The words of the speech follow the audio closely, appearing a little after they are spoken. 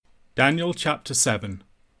Daniel chapter 7.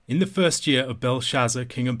 In the first year of Belshazzar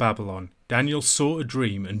king of Babylon, Daniel saw a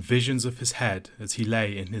dream and visions of his head as he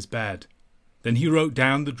lay in his bed. Then he wrote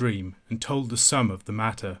down the dream and told the sum of the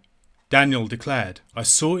matter. Daniel declared, I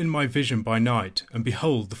saw in my vision by night, and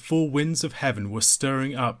behold, the four winds of heaven were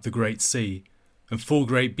stirring up the great sea, and four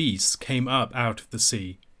great beasts came up out of the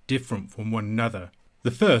sea, different from one another. The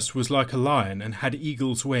first was like a lion and had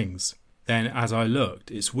eagle's wings. Then as I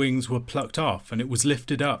looked, its wings were plucked off, and it was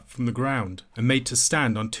lifted up from the ground, and made to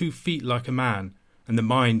stand on 2 feet like a man, and the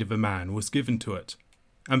mind of a man was given to it.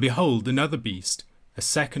 And behold, another beast, a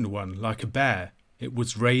second one like a bear, it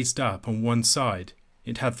was raised up on one side.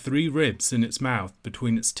 It had 3 ribs in its mouth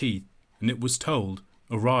between its teeth, and it was told,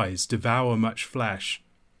 Arise, devour much flesh.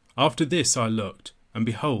 After this I looked, and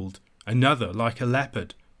behold, another like a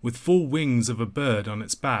leopard, with 4 wings of a bird on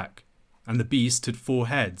its back, and the beast had 4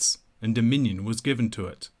 heads, and dominion was given to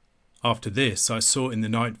it. After this I saw in the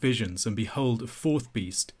night visions, and behold, a 4th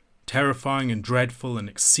beast, terrifying and dreadful and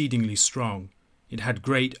exceedingly strong. It had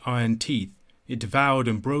great iron teeth. It devoured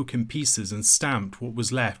and broke in pieces and stamped what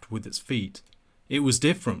was left with its feet. It was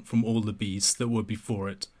different from all the beasts that were before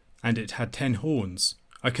it, and it had 10 horns.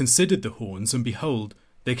 I considered the horns, and behold,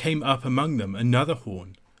 there came up among them another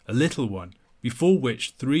horn, a little one, before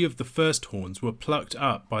which 3 of the first horns were plucked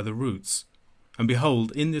up by the roots. And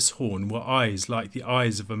behold, in this horn were eyes like the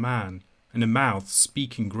eyes of a man, and a mouth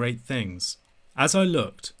speaking great things. As I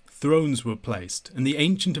looked, thrones were placed, and the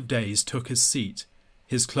Ancient of Days took his seat.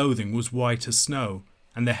 His clothing was white as snow,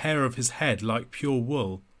 and the hair of his head like pure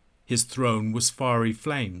wool. His throne was fiery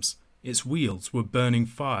flames, its wheels were burning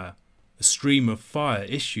fire. A stream of fire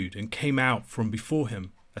issued and came out from before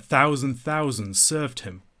him. 1,000,000 served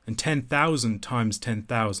him, and 10,000 times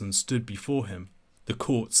 10,000 stood before him. The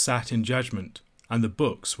court sat in judgment, and the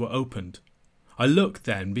books were opened. I looked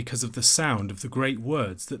then because of the sound of the great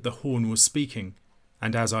words that the horn was speaking.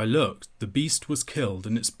 And as I looked, the beast was killed,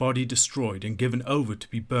 and its body destroyed and given over to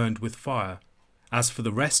be burned with fire. As for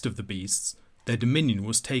the rest of the beasts, their dominion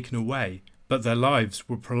was taken away, but their lives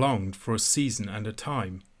were prolonged for a season and a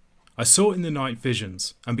time. I saw in the night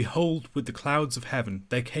visions, and behold, with the clouds of heaven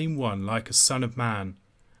there came one like a son of man.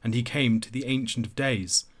 And he came to the Ancient of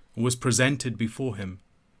Days, and was presented before him.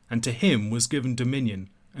 And to him was given dominion,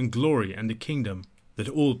 and glory, and a kingdom, that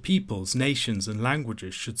all peoples, nations, and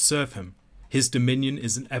languages should serve him. His dominion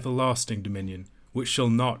is an everlasting dominion, which shall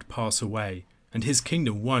not pass away, and his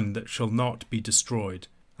kingdom one that shall not be destroyed.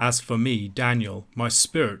 As for me, Daniel, my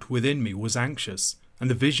spirit within me was anxious, and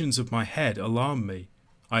the visions of my head alarmed me.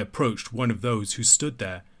 I approached one of those who stood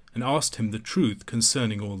there, and asked him the truth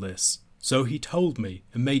concerning all this. So he told me,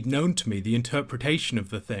 and made known to me the interpretation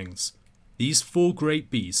of the things. These 4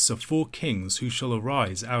 great beasts are 4 kings who shall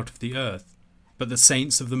arise out of the earth, but the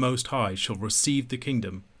saints of the Most High shall receive the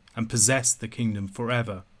kingdom, and possess the kingdom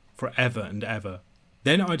forever, forever and ever.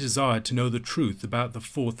 Then I desired to know the truth about the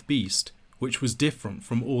 4th beast, which was different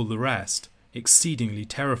from all the rest, exceedingly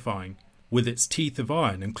terrifying, with its teeth of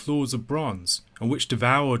iron and claws of bronze, and which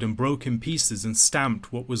devoured and broke in pieces and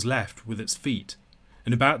stamped what was left with its feet,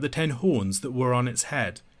 and about the 10 horns that were on its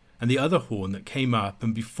head, and the other horn that came up,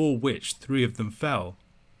 and before which 3 of them fell,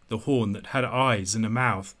 the horn that had eyes and a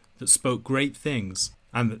mouth, that spoke great things,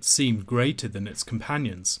 and that seemed greater than its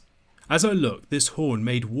companions. As I looked, this horn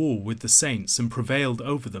made war with the saints, and prevailed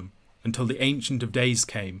over them, until the Ancient of Days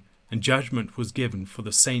came, and judgment was given for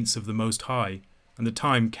the saints of the Most High, and the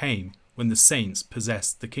time came when the saints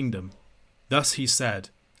possessed the kingdom. Thus he said,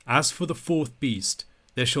 As for the 4th beast,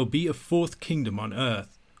 there shall be a 4th kingdom on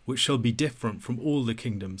earth, which shall be different from all the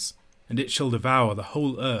kingdoms, and it shall devour the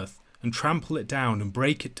whole earth, and trample it down, and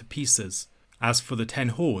break it to pieces. As for the 10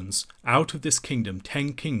 horns, out of this kingdom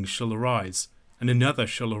 10 kings shall arise, and another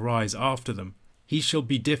shall arise after them. He shall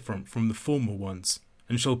be different from the former ones,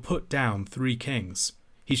 and shall put down 3 kings.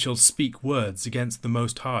 He shall speak words against the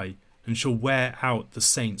Most High, and shall wear out the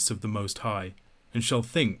saints of the Most High, and shall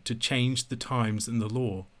think to change the times and the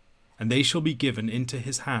law. And they shall be given into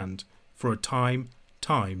his hand for a time,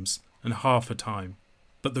 times, and half a time.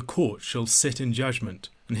 But the court shall sit in judgment,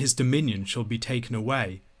 and his dominion shall be taken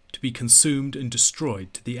away, to be consumed and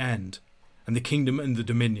destroyed to the end. And the kingdom and the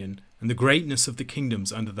dominion, and the greatness of the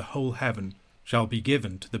kingdoms under the whole heaven, shall be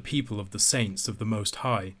given to the people of the saints of the Most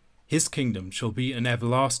High. His kingdom shall be an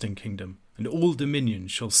everlasting kingdom, and all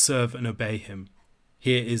dominions shall serve and obey him.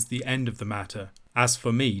 Here is the end of the matter. As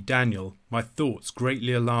for me, Daniel, my thoughts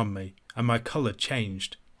greatly alarmed me, and my colour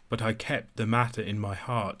changed, but I kept the matter in my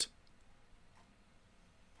heart.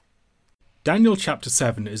 Daniel chapter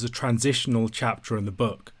 7 is a transitional chapter in the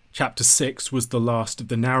book. Chapter 6 was the last of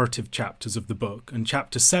the narrative chapters of the book, and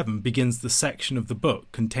chapter 7 begins the section of the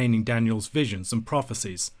book containing Daniel's visions and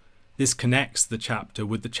prophecies. This connects the chapter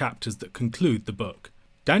with the chapters that conclude the book.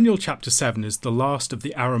 Daniel chapter 7 is the last of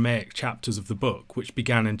the Aramaic chapters of the book, which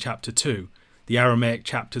began in chapter 2. The Aramaic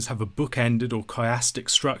chapters have a book-ended or chiastic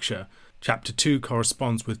structure. Chapter 2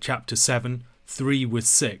 corresponds with chapter 7, 3 with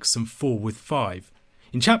 6, and 4 with 5.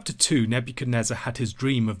 In chapter 2, Nebuchadnezzar had his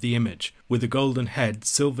dream of the image, with a golden head,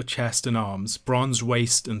 silver chest and arms, bronze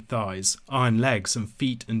waist and thighs, iron legs and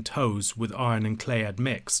feet and toes with iron and clay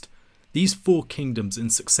admixed. These 4 kingdoms in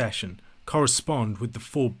succession correspond with the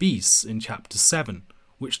 4 beasts in chapter 7,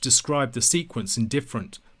 which describe the sequence in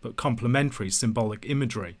different but complementary symbolic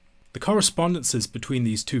imagery. The correspondences between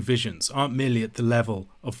these 2 visions aren't merely at the level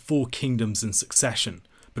of 4 kingdoms in succession,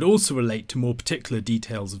 but also relate to more particular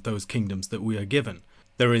details of those kingdoms that we are given.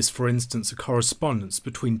 There is, for instance, a correspondence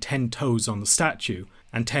between 10 toes on the statue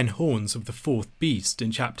and 10 horns of the 4th beast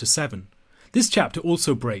in chapter 7. This chapter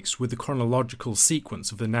also breaks with the chronological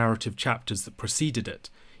sequence of the narrative chapters that preceded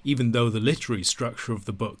it, even though the literary structure of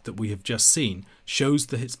the book that we have just seen shows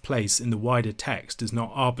that its place in the wider text is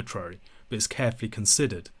not arbitrary, but is carefully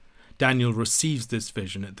considered. Daniel receives this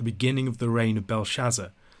vision at the beginning of the reign of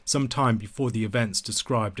Belshazzar, some time before the events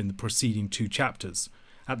described in the preceding 2 chapters.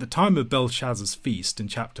 At the time of Belshazzar's feast in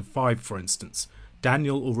chapter 5, for instance,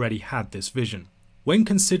 Daniel already had this vision. When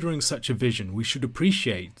considering such a vision, we should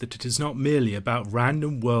appreciate that it is not merely about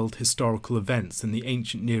random world historical events in the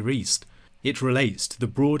ancient Near East. It relates to the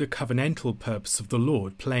broader covenantal purpose of the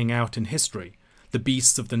Lord playing out in history. The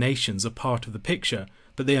beasts of the nations are part of the picture,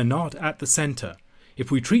 but they are not at the centre. If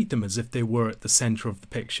we treat them as if they were at the centre of the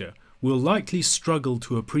picture, we will likely struggle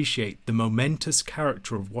to appreciate the momentous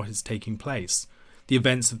character of what is taking place. The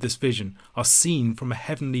events of this vision are seen from a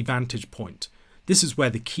heavenly vantage point. This is where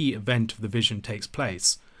the key event of the vision takes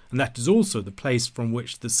place, and that is also the place from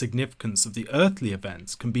which the significance of the earthly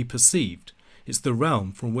events can be perceived. It's the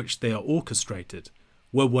realm from which they are orchestrated.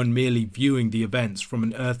 Were one merely viewing the events from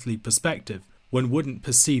an earthly perspective, one wouldn't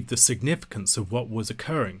perceive the significance of what was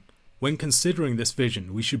occurring. When considering this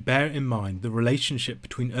vision, we should bear in mind the relationship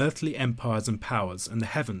between earthly empires and powers and the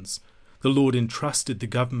heavens. The Lord entrusted the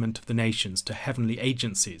government of the nations to heavenly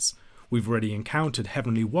agencies. We've already encountered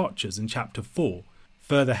heavenly watchers in chapter 4.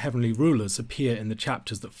 Further heavenly rulers appear in the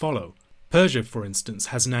chapters that follow. Persia, for instance,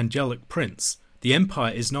 has an angelic prince. The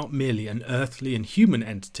empire is not merely an earthly and human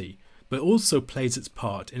entity, but also plays its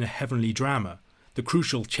part in a heavenly drama. The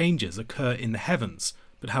crucial changes occur in the heavens,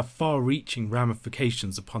 but have far-reaching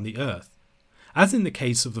ramifications upon the earth. As in the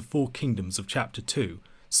case of the 4 kingdoms of chapter 2,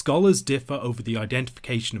 scholars differ over the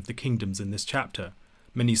identification of the kingdoms in this chapter.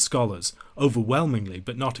 Many scholars, overwhelmingly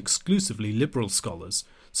but not exclusively liberal scholars,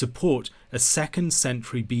 support a 2nd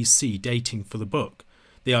century BC dating for the book.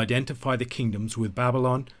 They identify the kingdoms with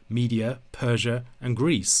Babylon, Media, Persia, and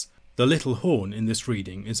Greece. The little horn in this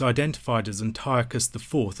reading is identified as Antiochus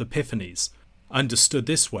IV Epiphanes. Understood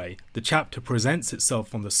this way, the chapter presents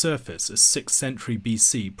itself on the surface as 6th century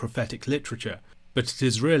BC prophetic literature, but it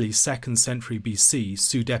is really 2nd century BC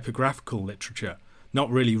pseudepigraphical literature, not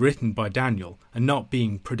really written by Daniel and not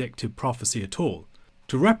being predictive prophecy at all.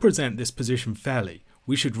 To represent this position fairly,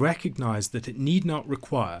 we should recognize that it need not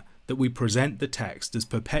require that we present the text as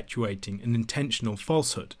perpetuating an intentional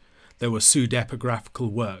falsehood. There were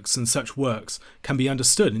pseudepigraphical works, and such works can be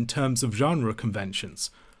understood in terms of genre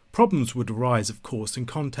conventions. Problems would arise, of course, in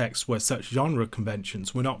contexts where such genre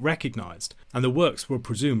conventions were not recognized, and the works were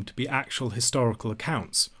presumed to be actual historical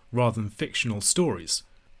accounts, rather than fictional stories.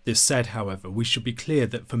 This said, however, we should be clear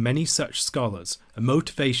that for many such scholars, a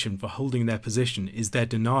motivation for holding their position is their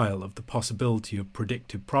denial of the possibility of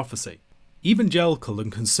predictive prophecy. Evangelical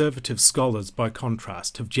and conservative scholars, by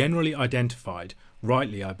contrast, have generally identified,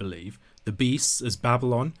 rightly I believe, the beasts as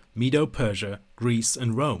Babylon, Medo-Persia, Greece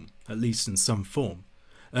and Rome, at least in some form.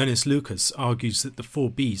 Ernest Lucas argues that the 4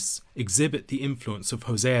 beasts exhibit the influence of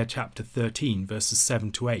Hosea chapter 13 verses 7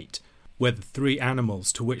 to 8, where the 3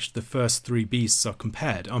 animals to which the first 3 beasts are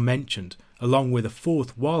compared are mentioned, along with a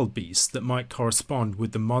 4th wild beast that might correspond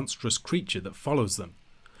with the monstrous creature that follows them.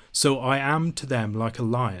 So I am to them like a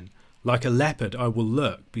lion, like a leopard I will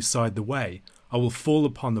lurk beside the way, I will fall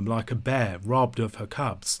upon them like a bear robbed of her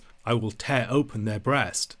cubs, I will tear open their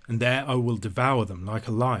breast, and there I will devour them like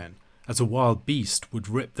a lion, as a wild beast would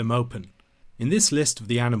rip them open. In this list of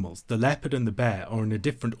the animals, the leopard and the bear are in a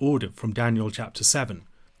different order from Daniel chapter 7.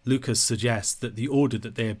 Lucas suggests that the order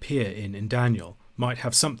that they appear in Daniel might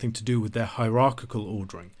have something to do with their hierarchical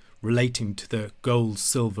ordering, relating to the gold,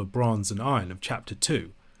 silver, bronze and iron of chapter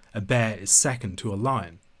 2. A bear is second to a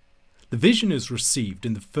lion. The vision is received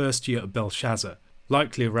in the first year of Belshazzar.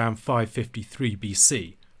 likely around 553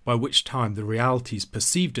 BC, by which time the realities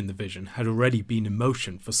perceived in the vision had already been in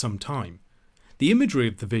motion for some time. The imagery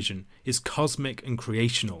of the vision is cosmic and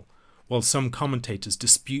creational. While some commentators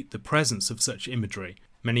dispute the presence of such imagery,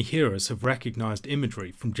 many hearers have recognized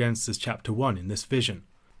imagery from Genesis chapter 1 in this vision.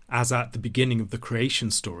 As at the beginning of the creation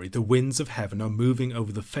story, the winds of heaven are moving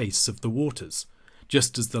over the face of the waters.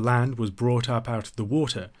 Just as the land was brought up out of the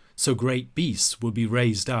water, so great beasts will be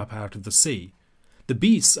raised up out of the sea. The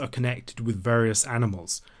beasts are connected with various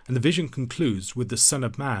animals, and the vision concludes with the Son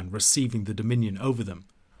of Man receiving the dominion over them.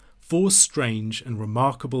 4 strange and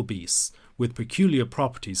remarkable beasts with peculiar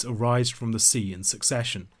properties arise from the sea in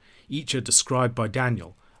succession. Each are described by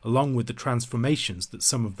Daniel, along with the transformations that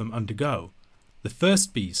some of them undergo. The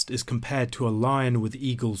first beast is compared to a lion with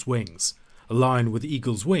eagle's wings. A lion with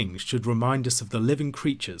eagle's wings should remind us of the living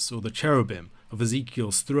creatures or the cherubim of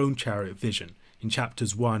Ezekiel's throne chariot vision in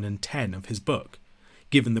chapters 1 and 10 of his book.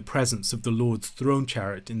 Given the presence of the Lord's throne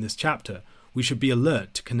chariot in this chapter, we should be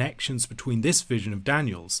alert to connections between this vision of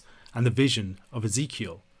Daniel's and the vision of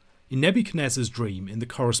Ezekiel. In Nebuchadnezzar's dream in the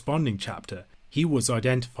corresponding chapter, he was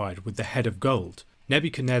identified with the head of gold.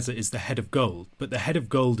 Nebuchadnezzar is the head of gold, but the head of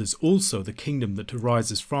gold is also the kingdom that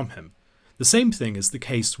arises from him. The same thing is the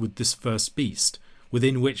case with this first beast,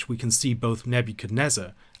 within which we can see both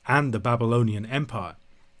Nebuchadnezzar and the Babylonian Empire.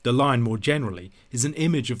 The lion more generally is an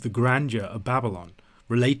image of the grandeur of Babylon,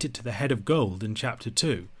 related to the head of gold in chapter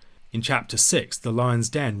 2. In chapter 6, the lion's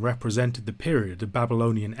den represented the period of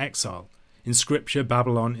Babylonian exile. In scripture,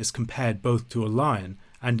 Babylon is compared both to a lion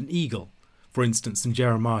and an eagle. For instance, in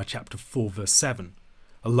Jeremiah chapter 4 verse 7,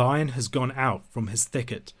 a lion has gone out from his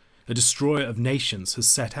thicket, a destroyer of nations has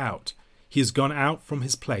set out. He has gone out from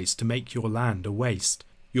his place to make your land a waste.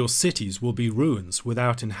 Your cities will be ruins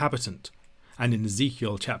without inhabitant. And in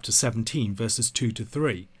Ezekiel chapter 17 verses 2 to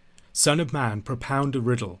 3, Son of man, propound a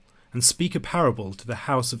riddle, and speak a parable to the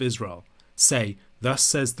house of Israel. Say, Thus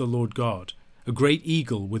says the Lord God, a great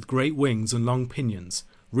eagle with great wings and long pinions,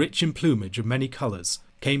 rich in plumage of many colours,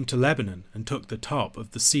 came to Lebanon and took the top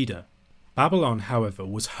of the cedar. Babylon, however,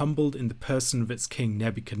 was humbled in the person of its king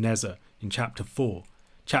Nebuchadnezzar in chapter 4.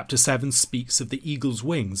 Chapter 7 speaks of the eagle's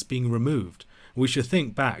wings being removed. We should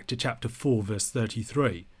think back to chapter 4 verse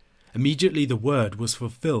 33. Immediately the word was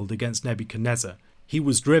fulfilled against Nebuchadnezzar. He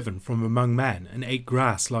was driven from among men and ate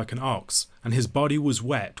grass like an ox, and his body was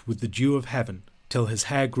wet with the dew of heaven, till his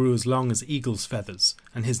hair grew as long as eagle's feathers,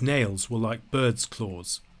 and his nails were like birds'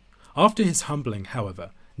 claws. After his humbling,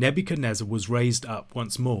 however, Nebuchadnezzar was raised up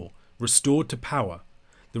once more, restored to power.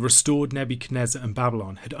 The restored Nebuchadnezzar and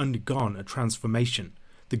Babylon had undergone a transformation.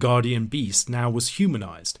 The guardian beast now was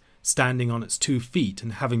humanized, standing on its 2 feet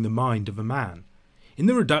and having the mind of a man. In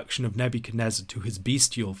the reduction of Nebuchadnezzar to his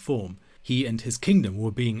bestial form, he and his kingdom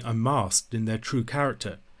were being unmasked in their true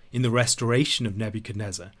character. In the restoration of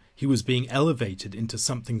Nebuchadnezzar, he was being elevated into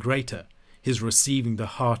something greater, his receiving the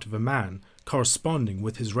heart of a man, corresponding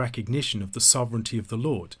with his recognition of the sovereignty of the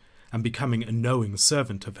Lord, and becoming a knowing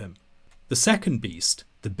servant of him. The second beast,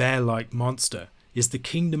 the bear-like monster, is the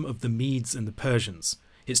kingdom of the Medes and the Persians.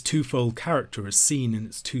 Its twofold character is seen in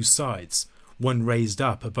its 2 sides, one raised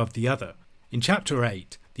up above the other. In chapter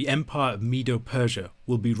 8, the empire of Medo-Persia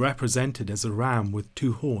will be represented as a ram with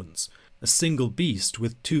 2 horns, a single beast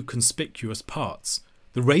with 2 conspicuous parts.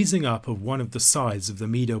 The raising up of one of the sides of the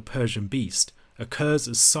Medo-Persian beast occurs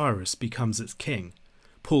as Cyrus becomes its king.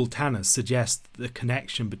 Paul Tanner suggests that the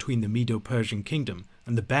connection between the Medo-Persian kingdom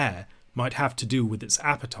and the bear might have to do with its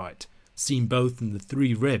appetite, seen both in the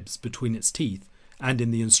 3 ribs between its teeth and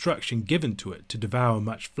in the instruction given to it to devour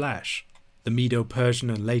much flesh. The Medo-Persian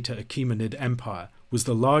and later Achaemenid Empire was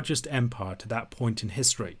the largest empire to that point in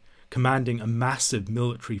history, commanding a massive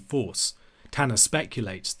military force. Tanner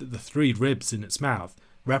speculates that the 3 ribs in its mouth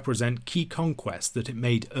represent key conquests that it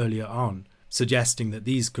made earlier on, suggesting that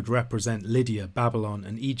these could represent Lydia, Babylon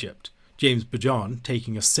and Egypt. James Bajon,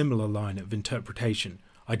 taking a similar line of interpretation,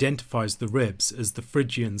 identifies the ribs as the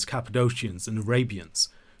Phrygians, Cappadocians and Arabians,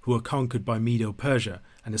 who were conquered by Medo-Persia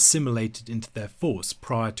and assimilated into their force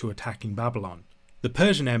prior to attacking Babylon. The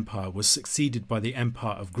Persian Empire was succeeded by the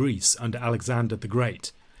Empire of Greece under Alexander the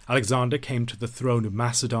Great. Alexander came to the throne of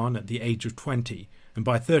Macedon at the age of 20, and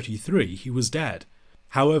by 33 he was dead.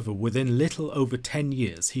 However, within little over 10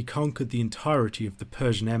 years he conquered the entirety of the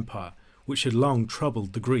Persian Empire, which had long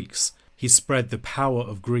troubled the Greeks. He spread the power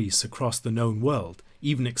of Greece across the known world,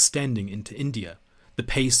 even extending into India. The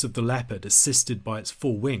pace of the leopard, assisted by its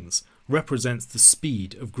 4 wings, represents the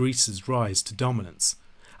speed of Greece's rise to dominance.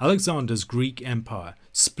 Alexander's Greek Empire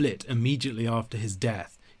split immediately after his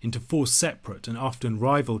death into 4 separate and often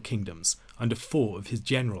rival kingdoms under 4 of his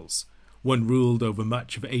generals. One ruled over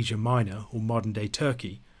much of Asia Minor or modern-day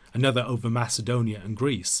Turkey, another over Macedonia and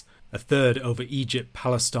Greece, a third over Egypt,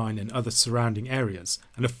 Palestine and other surrounding areas,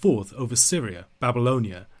 and a fourth over Syria,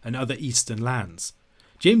 Babylonia and other eastern lands.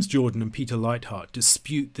 James Jordan and Peter Leithart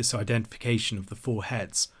dispute this identification of the four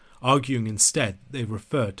heads, arguing instead that they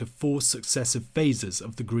refer to four successive phases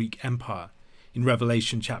of the Greek Empire. In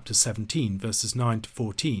Revelation chapter 17 verses 9 to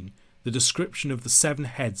 14, the description of the 7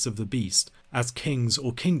 heads of the beast as kings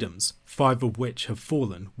or kingdoms, 5 of which have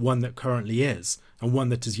fallen, one that currently is, and one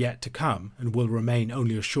that is yet to come and will remain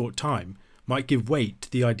only a short time, might give weight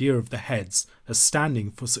to the idea of the heads as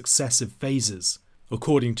standing for successive phases.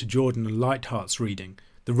 According to Jordan and Leithart's reading,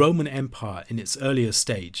 the Roman Empire in its earlier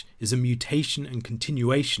stage is a mutation and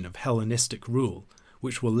continuation of Hellenistic rule,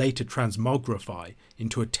 which will later transmogrify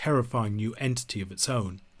into a terrifying new entity of its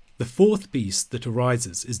own. The fourth beast that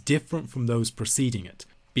arises is different from those preceding it,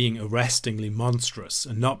 being arrestingly monstrous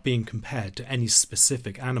and not being compared to any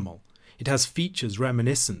specific animal. It has features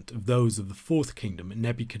reminiscent of those of the fourth kingdom in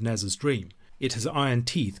Nebuchadnezzar's dream. It has iron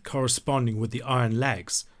teeth corresponding with the iron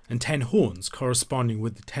legs, and 10 horns corresponding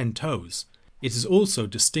with the 10 toes. It is also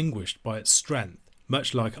distinguished by its strength,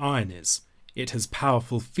 much like iron is. It has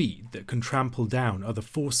powerful feet that can trample down other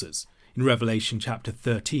forces. In Revelation chapter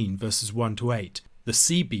 13 verses 1 to 8, the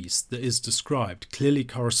sea beast that is described clearly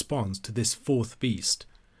corresponds to this fourth beast.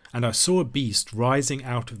 And I saw a beast rising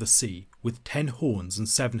out of the sea, with 10 horns and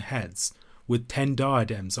 7 heads, with 10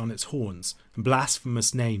 diadems on its horns, and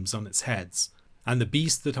blasphemous names on its heads. And the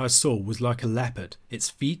beast that I saw was like a leopard, its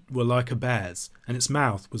feet were like a bear's, and its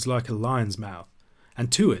mouth was like a lion's mouth.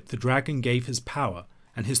 And to it the dragon gave his power,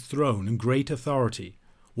 and his throne and great authority.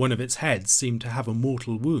 One of its heads seemed to have a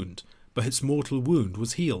mortal wound, but its mortal wound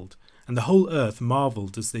was healed, and the whole earth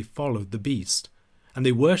marvelled as they followed the beast. And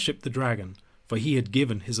they worshipped the dragon, for he had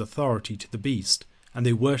given his authority to the beast, and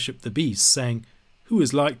they worshipped the beast, saying, Who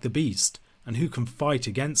is like the beast, and who can fight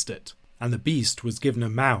against it? And the beast was given a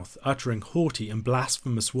mouth uttering haughty and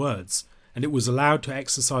blasphemous words, and it was allowed to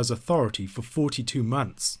exercise authority for 42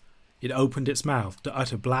 months. It opened its mouth to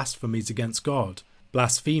utter blasphemies against God,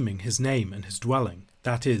 blaspheming his name and his dwelling,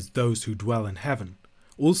 that is, those who dwell in heaven.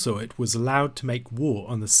 Also it was allowed to make war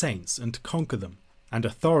on the saints and to conquer them, and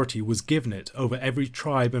authority was given it over every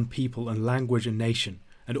tribe and people and language and nation,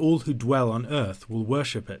 and all who dwell on earth will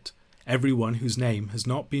worship it, every one whose name has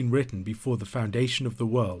not been written before the foundation of the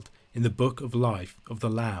world in the book of life of the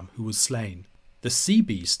Lamb who was slain. The sea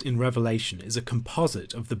beast in Revelation is a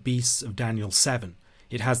composite of the beasts of Daniel 7.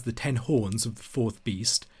 It has the 10 horns of the fourth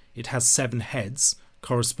beast, it has 7 heads,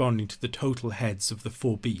 corresponding to the total heads of the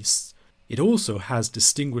 4 beasts. It also has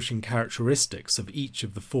distinguishing characteristics of each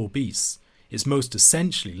of the 4 beasts. It's most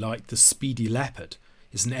essentially like the speedy leopard.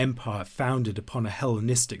 It's an empire founded upon a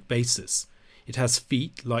Hellenistic basis. It has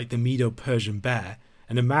feet like the Medo-Persian bear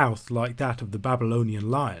and a mouth like that of the Babylonian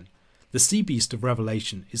lion. The sea beast of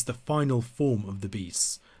Revelation is the final form of the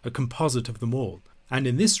beasts, a composite of them all, and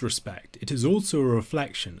in this respect it is also a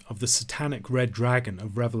reflection of the satanic red dragon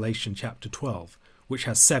of Revelation chapter 12, which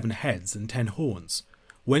has 7 heads and 10 horns.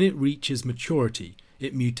 When it reaches maturity,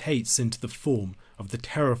 it mutates into the form of the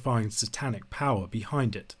terrifying satanic power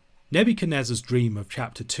behind it. Nebuchadnezzar's dream of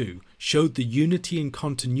chapter 2 showed the unity and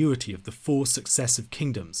continuity of the 4 successive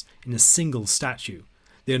kingdoms in a single statue.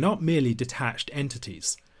 They are not merely detached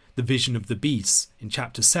entities. The vision of the beasts in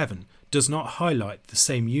chapter 7 does not highlight the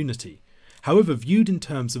same unity. However, viewed in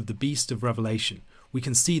terms of the beast of Revelation, we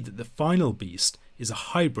can see that the final beast is a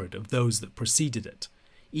hybrid of those that preceded it.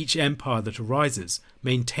 Each empire that arises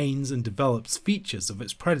maintains and develops features of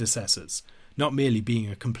its predecessors, not merely being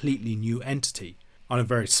a completely new entity. On a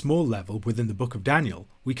very small level within the book of Daniel,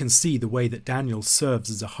 we can see the way that Daniel serves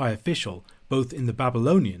as a high official both in the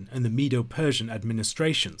Babylonian and the Medo-Persian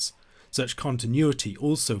administrations. Such continuity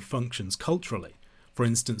also functions culturally. For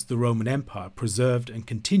instance, the Roman Empire preserved and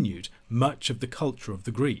continued much of the culture of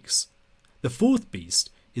the Greeks. The fourth beast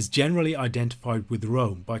is generally identified with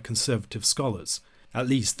Rome by conservative scholars. At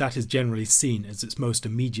least that is generally seen as its most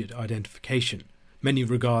immediate identification. Many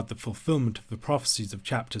regard the fulfillment of the prophecies of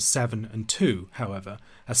chapters 7 and 2, however,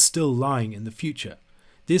 as still lying in the future.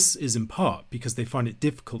 This is in part because they find it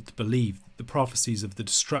difficult to believe that the prophecies of the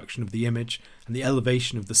destruction of the image and the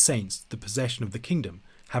elevation of the saints to the possession of the kingdom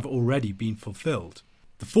have already been fulfilled.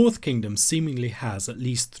 The fourth kingdom seemingly has at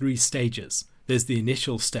least 3 stages. There's the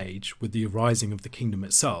initial stage, with the arising of the kingdom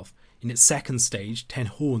itself. In its second stage, 10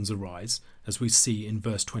 horns arise, as we see in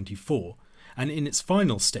verse 24, and in its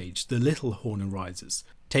final stage, the little horn arises,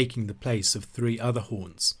 taking the place of 3 other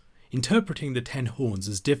horns. Interpreting the 10 horns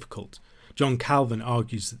is difficult. John Calvin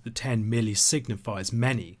argues that the 10 merely signifies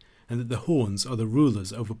many, and that the horns are the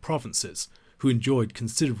rulers over provinces, who enjoyed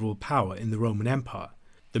considerable power in the Roman Empire.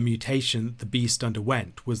 The mutation that the beast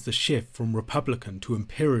underwent was the shift from republican to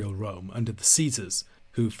imperial Rome under the Caesars,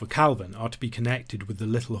 who for Calvin are to be connected with the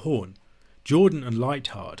little horn. Jordan and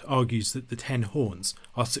Lightheart argues that the 10 horns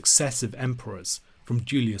are successive emperors from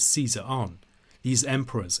Julius Caesar on. These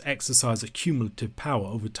emperors exercise a cumulative power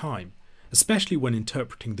over time. Especially when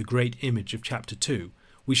interpreting the great image of chapter 2,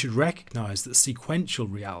 we should recognize that sequential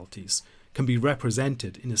realities can be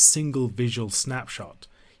represented in a single visual snapshot,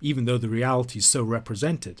 even though the realities so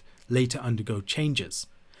represented later undergo changes.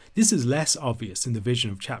 This is less obvious in the vision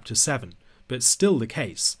of chapter 7, but still the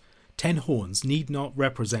case. 10 horns need not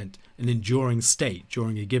represent an enduring state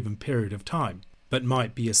during a given period of time, but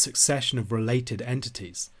might be a succession of related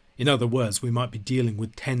entities. In other words, we might be dealing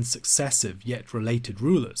with 10 successive yet related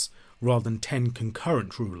rulers, rather than 10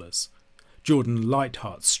 concurrent rulers. Jordan and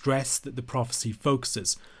Lightheart stress that the prophecy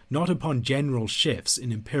focuses not upon general shifts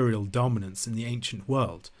in imperial dominance in the ancient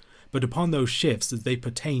world, but upon those shifts as they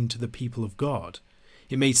pertain to the people of God.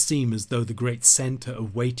 It may seem as though the great centre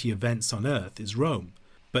of weighty events on earth is Rome,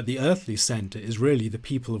 but the earthly centre is really the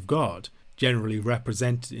people of God, generally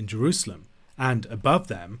represented in Jerusalem, and above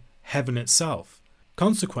them, heaven itself.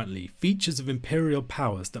 Consequently, features of imperial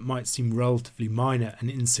powers that might seem relatively minor and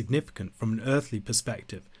insignificant from an earthly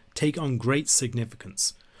perspective take on great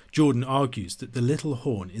significance. Jordan argues that the little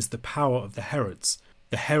horn is the power of the Herods.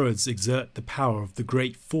 The Herods exert the power of the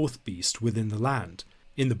great fourth beast within the land.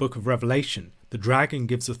 In the book of Revelation, the dragon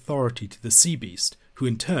gives authority to the sea beast, who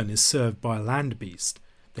in turn is served by a land beast.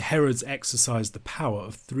 The Herods exercise the power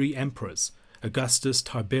of 3 emperors, Augustus,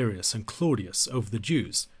 Tiberius, and Claudius, over the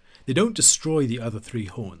Jews. They don't destroy the other 3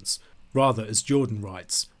 horns. Rather, as Jordan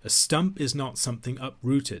writes, a stump is not something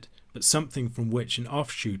uprooted, but something from which an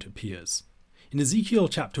offshoot appears. In Ezekiel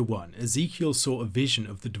chapter 1, Ezekiel saw a vision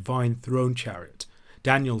of the divine throne chariot.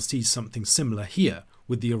 Daniel sees something similar here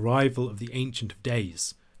with the arrival of the Ancient of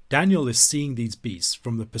Days. Daniel is seeing these beasts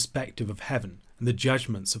from the perspective of heaven and the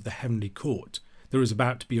judgments of the heavenly court. There is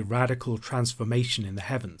about to be a radical transformation in the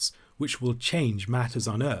heavens, which will change matters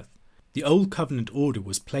on earth. The Old Covenant order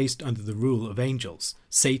was placed under the rule of angels.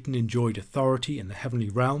 Satan enjoyed authority in the heavenly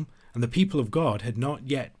realm, and the people of God had not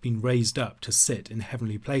yet been raised up to sit in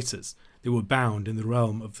heavenly places. They were bound in the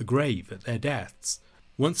realm of the grave at their deaths.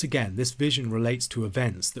 Once again, this vision relates to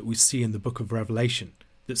events that we see in the book of Revelation,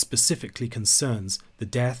 that specifically concerns the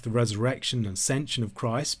death, the resurrection, and ascension of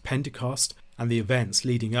Christ, Pentecost, and the events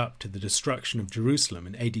leading up to the destruction of Jerusalem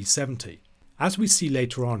in AD 70. As we see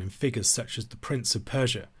later on in figures such as the Prince of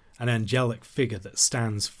Persia, an angelic figure that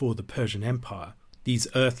stands for the Persian Empire, these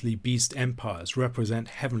earthly beast empires represent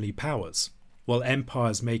heavenly powers. While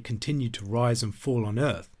empires may continue to rise and fall on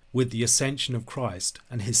earth, with the ascension of Christ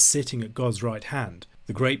and his sitting at God's right hand,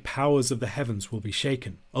 the great powers of the heavens will be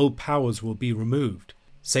shaken. Old powers will be removed.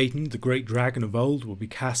 Satan, the great dragon of old, will be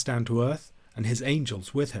cast down to earth, and his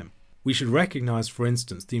angels with him. We should recognize, for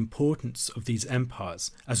instance, the importance of these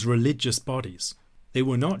empires as religious bodies. They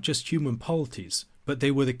were not just human polities, but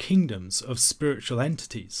they were the kingdoms of spiritual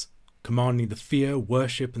entities, commanding the fear,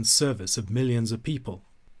 worship, and service of millions of people.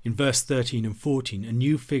 In verse 13 and 14, a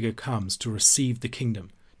new figure comes to receive the kingdom,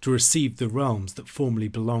 to receive the realms that formerly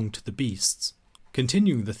belonged to the beasts.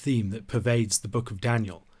 Continuing the theme that pervades the book of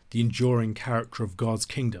Daniel, the enduring character of God's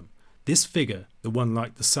kingdom, this figure, the one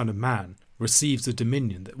like the Son of Man, receives a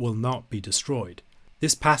dominion that will not be destroyed.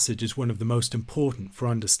 This passage is one of the most important for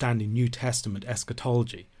understanding New Testament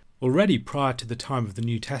eschatology. Already prior to the time of the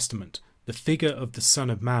New Testament, the figure of the Son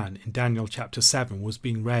of Man in Daniel chapter 7 was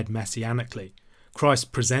being read messianically.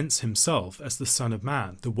 Christ presents himself as the Son of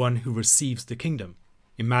Man, the one who receives the kingdom.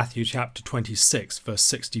 In Matthew chapter 26, verse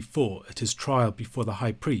 64, at his trial before the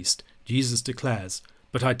high priest, Jesus declares,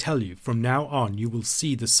 "But I tell you, from now on you will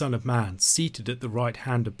see the Son of Man seated at the right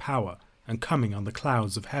hand of power and coming on the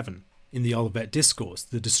clouds of heaven." In the Olivet Discourse,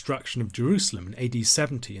 the destruction of Jerusalem in AD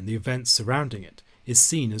 70 and the events surrounding it is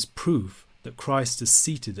seen as proof that Christ is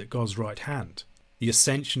seated at God's right hand. The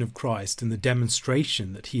ascension of Christ and the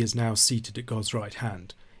demonstration that he is now seated at God's right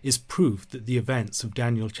hand is proof that the events of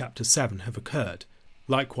Daniel chapter 7 have occurred.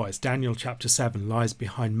 Likewise, Daniel chapter 7 lies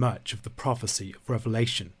behind much of the prophecy of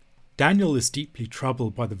Revelation. Daniel is deeply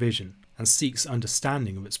troubled by the vision and seeks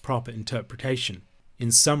understanding of its proper interpretation.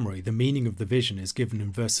 In summary, the meaning of the vision is given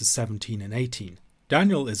in verses 17 and 18.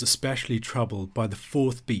 Daniel is especially troubled by the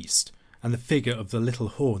fourth beast and the figure of the little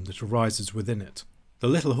horn that arises within it. The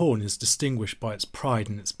little horn is distinguished by its pride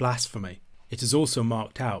and its blasphemy. It is also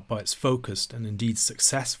marked out by its focused and indeed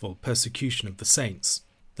successful persecution of the saints.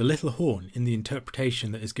 The little horn, in the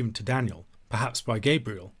interpretation that is given to Daniel, perhaps by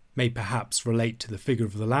Gabriel, may perhaps relate to the figure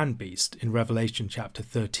of the land beast in Revelation chapter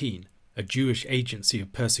 13, a Jewish agency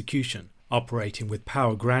of persecution operating with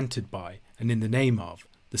power granted by and in the name of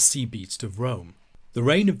the sea beast of Rome. The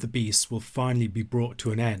reign of the beast will finally be brought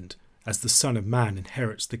to an end as the Son of Man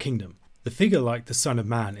inherits the kingdom. The figure like the Son of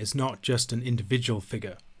Man is not just an individual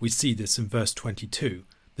figure. We see this in verse 22.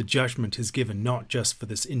 The judgment is given not just for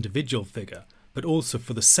this individual figure, but also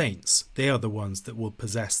for the saints. They are the ones that will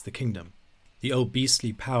possess the kingdom. The old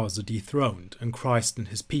beastly powers are dethroned, and Christ and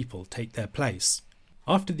his people take their place.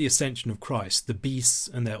 After the ascension of Christ, the beasts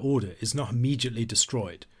and their order is not immediately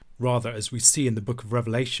destroyed. Rather, as we see in the book of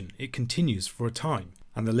Revelation, it continues for a time,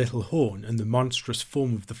 and the little horn and the monstrous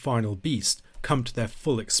form of the final beast come to their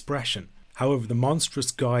full expression. However, the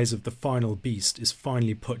monstrous guise of the final beast is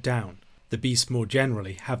finally put down. The beasts more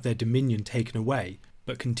generally have their dominion taken away,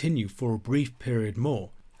 but continue for a brief period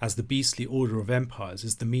more, as the beastly order of empires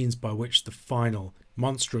is the means by which the final,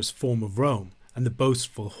 monstrous form of Rome and the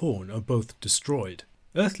boastful horn are both destroyed.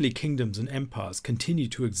 Earthly kingdoms and empires continue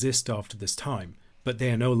to exist after this time, but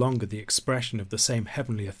they are no longer the expression of the same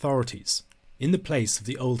heavenly authorities. In the place of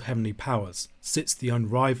the old heavenly powers sits the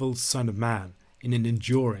unrivaled Son of Man in an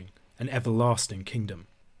enduring and everlasting kingdom.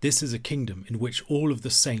 This is a kingdom in which all of the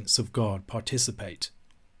saints of God participate.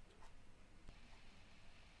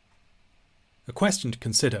 A question to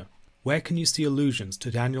consider: where can you see allusions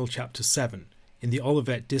to Daniel chapter 7 in the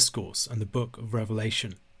Olivet Discourse and the book of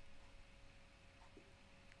Revelation?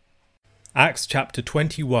 Acts chapter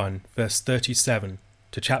 21 verse 37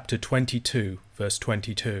 to chapter 22 verse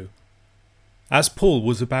 22. As Paul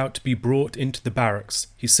was about to be brought into the barracks,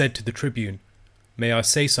 he said to the tribune, "May I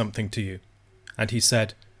say something to you?" And he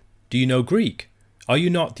said, "Do you know Greek? Are you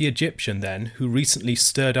not the Egyptian then, who recently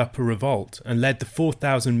stirred up a revolt and led the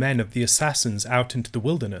 4,000 men of the assassins out into the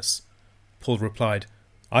wilderness?" Paul replied,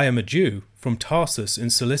 "I am a Jew from Tarsus in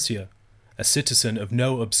Cilicia, a citizen of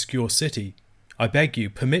no obscure city. I beg you,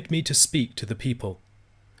 permit me to speak to the people."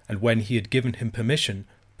 And when he had given him permission,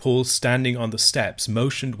 Paul, standing on the steps,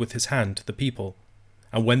 motioned with his hand to the people.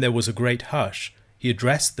 And when there was a great hush, he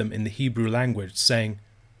addressed them in the Hebrew language, saying,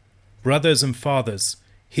 "Brothers and fathers,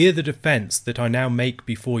 hear the defense that I now make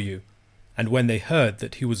before you." And when they heard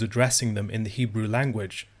that he was addressing them in the Hebrew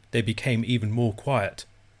language, they became even more quiet.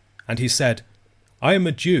 And he said, "I am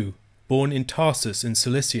a Jew, born in Tarsus in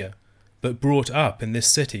Cilicia, but brought up in this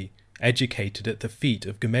city, educated at the feet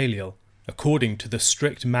of Gamaliel, according to the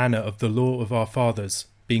strict manner of the law of our fathers,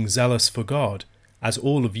 being zealous for God, as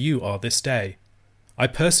all of you are this day. I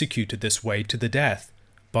persecuted this way to the death,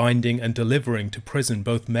 binding and delivering to prison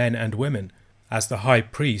both men and women, as the high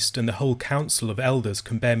priest and the whole council of elders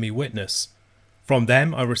can bear me witness. From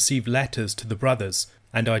them I received letters to the brothers,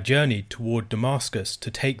 and I journeyed toward Damascus to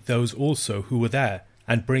take those also who were there,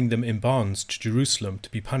 and bring them in bonds to Jerusalem to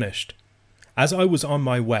be punished. As I was on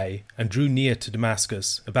my way, and drew near to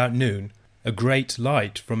Damascus, about noon, a great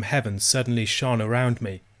light from heaven suddenly shone around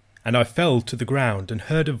me, and I fell to the ground and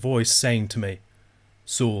heard a voice saying to me,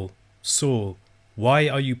 'Saul, Saul, why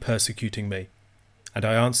are you persecuting me?' And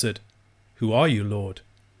I answered, 'Who are you, Lord?'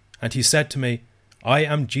 And he said to me, 'I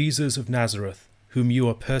am Jesus of Nazareth, whom you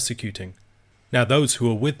are persecuting.' Now those who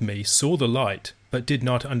were with me saw the light, but did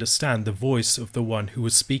not understand the voice of the one who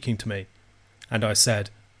was speaking to me. And I said,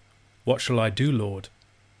 'What shall I do, Lord?'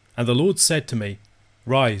 And the Lord said to me,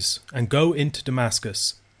 'Rise and go into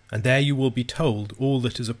Damascus, and there you will be told all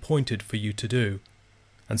that is appointed for you to do.'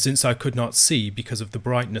 And since I could not see because of the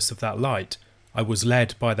brightness of that light, I was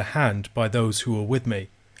led by the hand by those who were with me,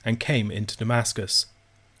 and came into Damascus.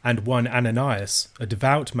 And one Ananias, a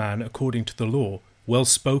devout man according to the law, well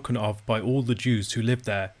spoken of by all the Jews who lived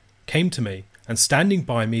there, came to me, and standing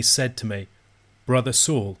by me said to me, 'Brother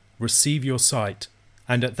Saul, receive your sight.'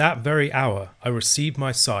 And at that very hour I received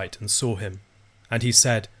my sight and saw him. And he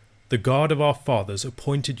said, 'The God of our fathers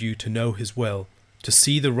appointed you to know his will, to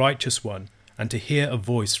see the righteous one, and to hear a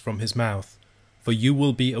voice from his mouth. For you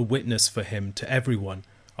will be a witness for him to everyone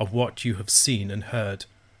of what you have seen and heard.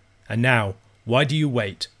 And now, why do you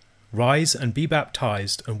wait? Rise and be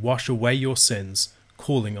baptized and wash away your sins,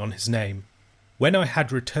 calling on his name.' When I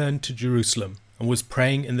had returned to Jerusalem and was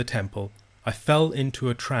praying in the temple, I fell into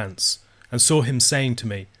a trance, and saw him saying to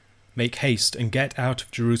me, 'Make haste and get out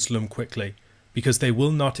of Jerusalem quickly, because they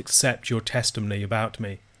will not accept your testimony about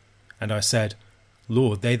me.' And I said,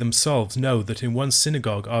 'Lord, they themselves know that in one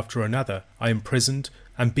synagogue after another I imprisoned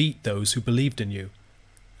and beat those who believed in you.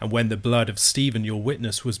 And when the blood of Stephen your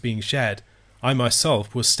witness was being shed, I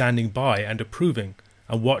myself was standing by and approving,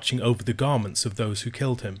 and watching over the garments of those who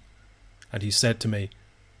killed him.' And he said to me,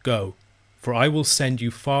 'Go, for I will send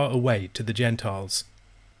you far away to the Gentiles.'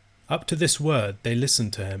 Up to this word they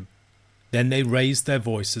listened to him. Then they raised their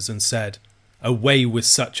voices and said, "Away with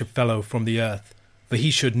such a fellow from the earth, for he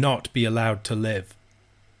should not be allowed to live."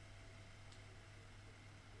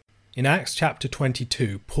 In Acts chapter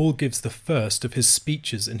 22, Paul gives the first of his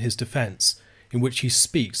speeches in his defence, in which he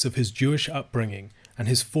speaks of his Jewish upbringing and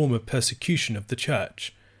his former persecution of the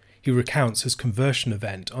church. He recounts his conversion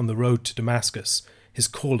event on the road to Damascus, his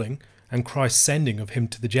calling, and Christ's sending of him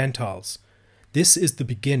to the Gentiles. This is the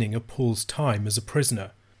beginning of Paul's time as a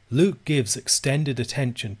prisoner. Luke gives extended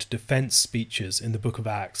attention to defence speeches in the book of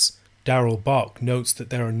Acts. Darrell Bock notes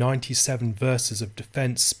that there are 97 verses of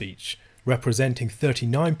defence speech, representing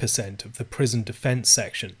 39% of the prison defence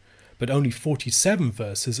section, but only 47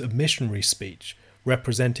 verses of missionary speech,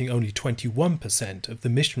 representing only 21% of the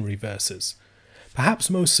missionary verses. Perhaps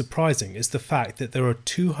most surprising is the fact that there are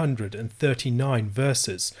 239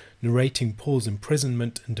 verses narrating Paul's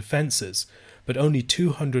imprisonment and defences, but only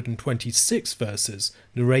 226 verses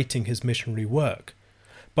narrating his missionary work.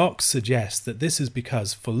 Bock suggests that this is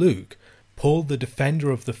because, for Luke, Paul the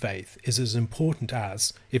defender of the faith is as important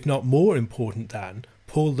as, if not more important than,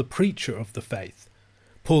 Paul the preacher of the faith.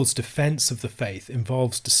 Paul's defence of the faith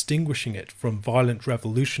involves distinguishing it from violent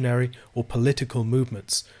revolutionary or political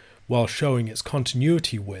movements, while showing its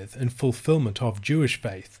continuity with and fulfilment of Jewish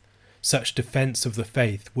faith. Such defence of the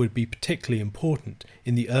faith would be particularly important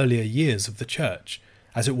in the earlier years of the church,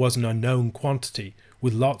 as it was an unknown quantity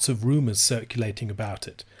with lots of rumours circulating about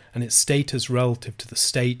it, and its status relative to the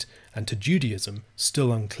state and to Judaism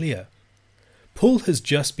still unclear. Paul has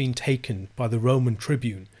just been taken by the Roman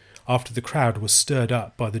tribune after the crowd was stirred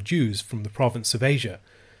up by the Jews from the province of Asia.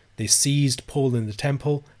 They seized Paul in the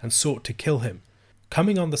temple and sought to kill him.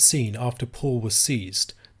 Coming on the scene after Paul was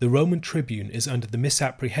seized, the Roman tribune is under the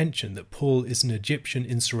misapprehension that Paul is an Egyptian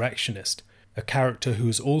insurrectionist, a character who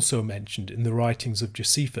is also mentioned in the writings of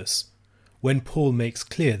Josephus. When Paul makes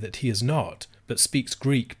clear that he is not, but speaks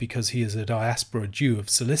Greek because he is a diaspora Jew of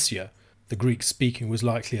Cilicia, the Greek speaking was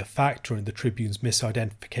likely a factor in the tribune's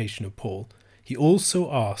misidentification of Paul, he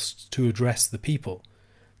also asks to address the people.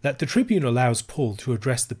 That the tribune allows Paul to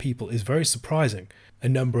address the people is very surprising. A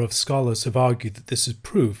number of scholars have argued that this is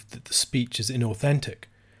proof that the speech is inauthentic.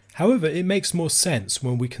 However, it makes more sense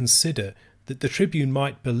when we consider that the tribune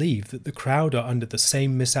might believe that the crowd are under the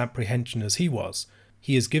same misapprehension as he was.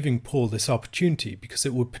 He is giving Paul this opportunity because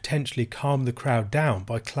it would potentially calm the crowd down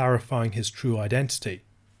by clarifying his true identity.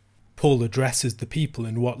 Paul addresses the people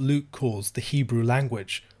in what Luke calls the Hebrew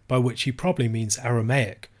language, by which he probably means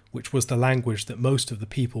Aramaic, which was the language that most of the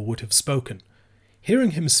people would have spoken.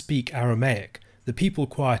 Hearing him speak Aramaic, the people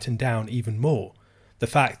quieten down even more. The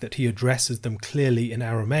fact that he addresses them clearly in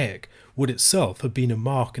Aramaic would itself have been a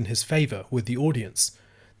mark in his favour with the audience.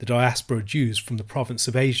 The diaspora Jews from the province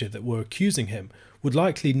of Asia that were accusing him would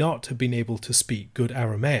likely not have been able to speak good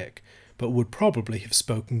Aramaic, but would probably have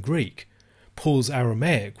spoken Greek. Paul's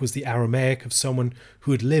Aramaic was the Aramaic of someone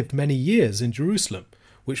who had lived many years in Jerusalem,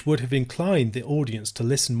 which would have inclined the audience to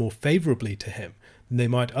listen more favourably to him than they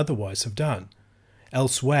might otherwise have done.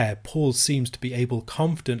 Elsewhere, Paul seems to be able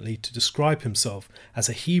confidently to describe himself as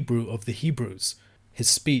a Hebrew of the Hebrews. His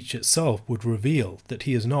speech itself would reveal that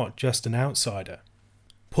he is not just an outsider.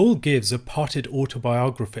 Paul gives a potted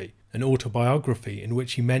autobiography, an autobiography in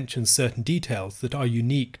which he mentions certain details that are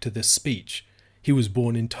unique to this speech. He was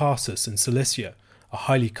born in Tarsus in Cilicia, a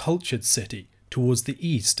highly cultured city towards the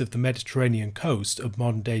east of the Mediterranean coast of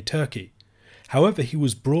modern-day Turkey. However, he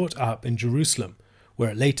was brought up in Jerusalem,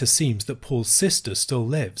 where it later seems that Paul's sister still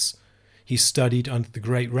lives. He studied under the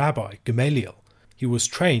great rabbi Gamaliel. He was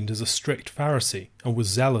trained as a strict Pharisee and was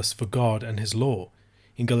zealous for God and his law.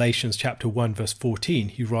 In Galatians chapter 1 verse 14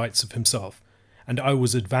 he writes of himself, "And I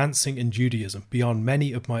was advancing in Judaism beyond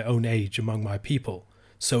many of my own age among my people,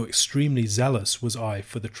 so extremely zealous was I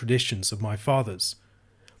for the traditions of my fathers."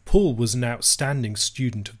 Paul was an outstanding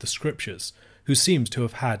student of the Scriptures, who seems to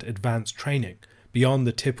have had advanced training, beyond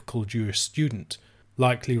the typical Jewish student,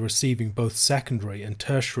 likely receiving both secondary and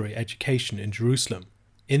tertiary education in Jerusalem.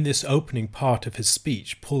 In this opening part of his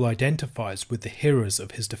speech, Paul identifies with the hearers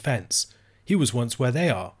of his defense. He was once where they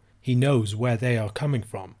are. He knows where they are coming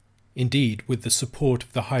from. Indeed, with the support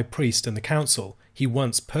of the high priest and the council, he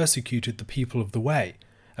once persecuted the people of the way,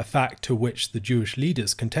 a fact to which the Jewish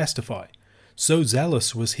leaders can testify. So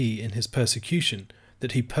zealous was he in his persecution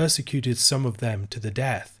that he persecuted some of them to the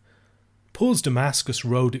death. Paul's Damascus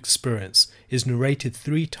Road experience is narrated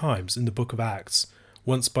 3 times in the book of Acts,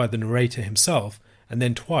 once by the narrator himself and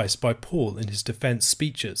then twice by Paul in his defense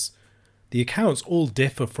speeches. The accounts all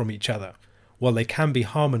differ from each other. While they can be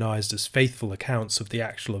harmonized as faithful accounts of the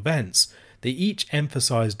actual events, they each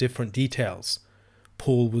emphasize different details.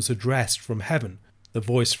 Paul was addressed from heaven, the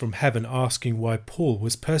voice from heaven asking why Paul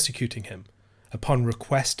was persecuting him. Upon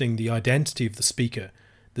requesting the identity of the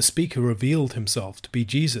speaker revealed himself to be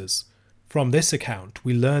Jesus. From this account,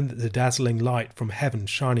 we learn that the dazzling light from heaven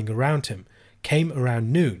shining around him came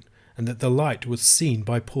around noon, and that the light was seen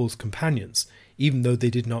by Paul's companions, even though they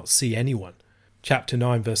did not see anyone. Chapter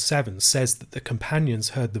 9 verse 7 says that the companions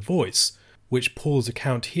heard the voice, which Paul's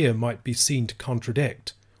account here might be seen to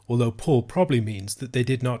contradict, although Paul probably means that they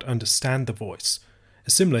did not understand the voice.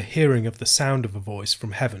 A similar hearing of the sound of a voice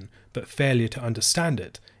from heaven, but failure to understand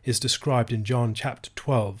it, is described in John chapter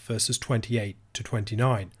 12 verses 28 to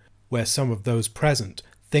 29, where some of those present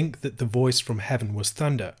think that the voice from heaven was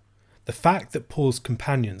thunder. The fact that Paul's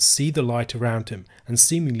companions see the light around him and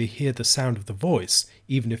seemingly hear the sound of the voice,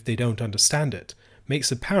 even if they don't understand it,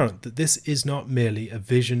 makes apparent that this is not merely a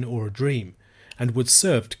vision or a dream, and would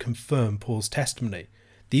serve to confirm Paul's testimony.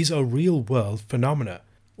 These are real-world phenomena,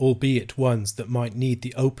 albeit ones that might need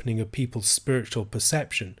the opening of people's spiritual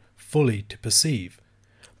perception fully to perceive.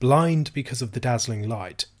 Blind because of the dazzling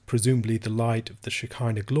light, presumably the light of the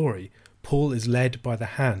Shekinah glory, Paul is led by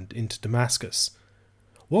the hand into Damascus.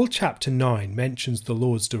 While chapter 9 mentions the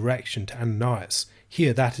Lord's direction to Ananias,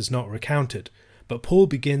 here that is not recounted, but Paul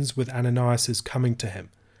begins with Ananias' coming to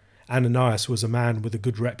him. Ananias was a man with a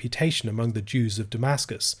good reputation among the Jews of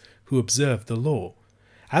Damascus, who observed the law.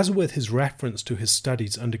 As with his reference to his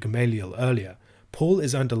studies under Gamaliel earlier, Paul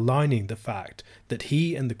is underlining the fact that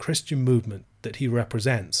he and the Christian movement that he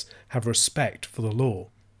represents have respect for the law.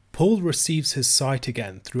 Paul receives his sight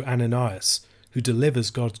again through Ananias, who delivers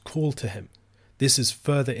God's call to him. This is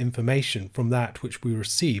further information from that which we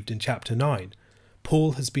received in chapter 9.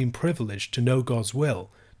 Paul has been privileged to know God's will,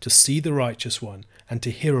 to see the righteous one, and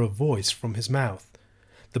to hear a voice from his mouth.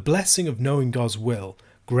 The blessing of knowing God's will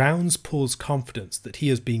grounds Paul's confidence that he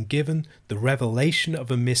has been given the revelation of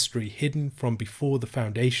a mystery hidden from before the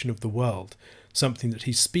foundation of the world, something that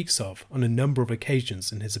he speaks of on a number of occasions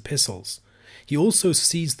in his epistles. He also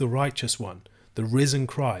sees the righteous one, the risen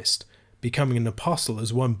Christ, becoming an apostle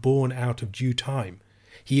as one born out of due time.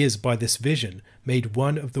 He is, by this vision, made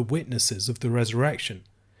one of the witnesses of the resurrection.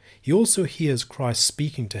 He also hears Christ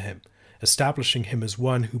speaking to him, establishing him as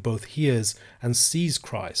one who both hears and sees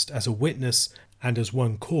Christ as a witness and as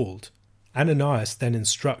one called. Ananias then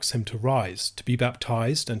instructs him to rise, to be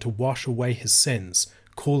baptized, and to wash away his sins,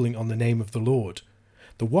 calling on the name of the Lord.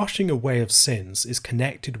 The washing away of sins is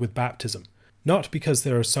connected with baptism, not because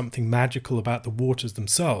there is something magical about the waters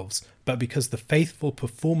themselves, but because the faithful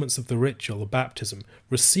performance of the ritual of baptism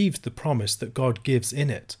receives the promise that God gives in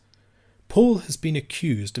it. Paul has been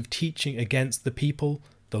accused of teaching against the people,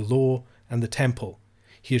 the law, and the temple.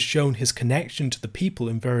 He has shown his connection to the people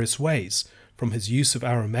in various ways, from his use of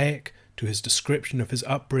Aramaic to his description of his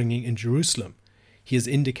upbringing in Jerusalem. He has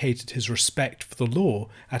indicated his respect for the law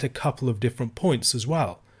at a couple of different points as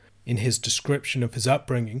well, in his description of his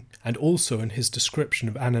upbringing and also in his description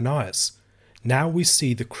of Ananias. Now we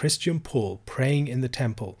see the Christian Paul praying in the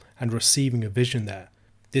temple and receiving a vision there.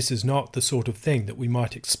 This is not the sort of thing that we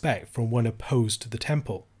might expect from one opposed to the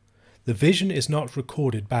temple. The vision is not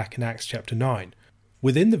recorded back in Acts chapter 9.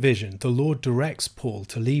 Within the vision, the Lord directs Paul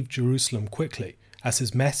to leave Jerusalem quickly, as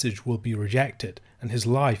his message will be rejected and his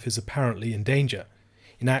life is apparently in danger.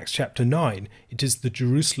 In Acts chapter 9, it is the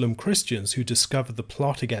Jerusalem Christians who discover the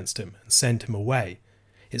plot against him and send him away.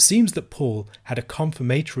 It seems that Paul had a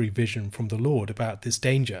confirmatory vision from the Lord about this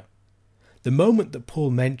danger. The moment that Paul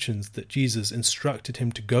mentions that Jesus instructed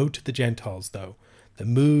him to go to the Gentiles, though, the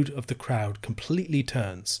mood of the crowd completely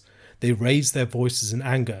turns. They raise their voices in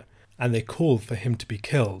anger, and they call for him to be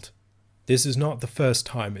killed. This is not the first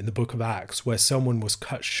time in the book of Acts where someone was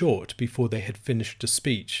cut short before they had finished a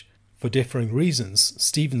speech. For differing reasons,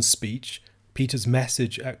 Stephen's speech, Peter's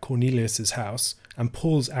message at Cornelius' house, and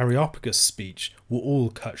Paul's Areopagus speech were all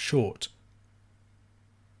cut short.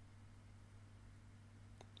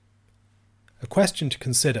 A question to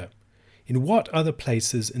consider. In what other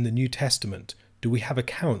places in the New Testament do we have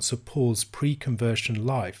accounts of Paul's pre-conversion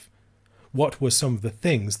life? What were some of the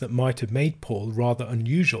things that might have made Paul rather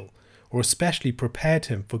unusual, or especially prepared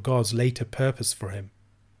him for God's later purpose for him?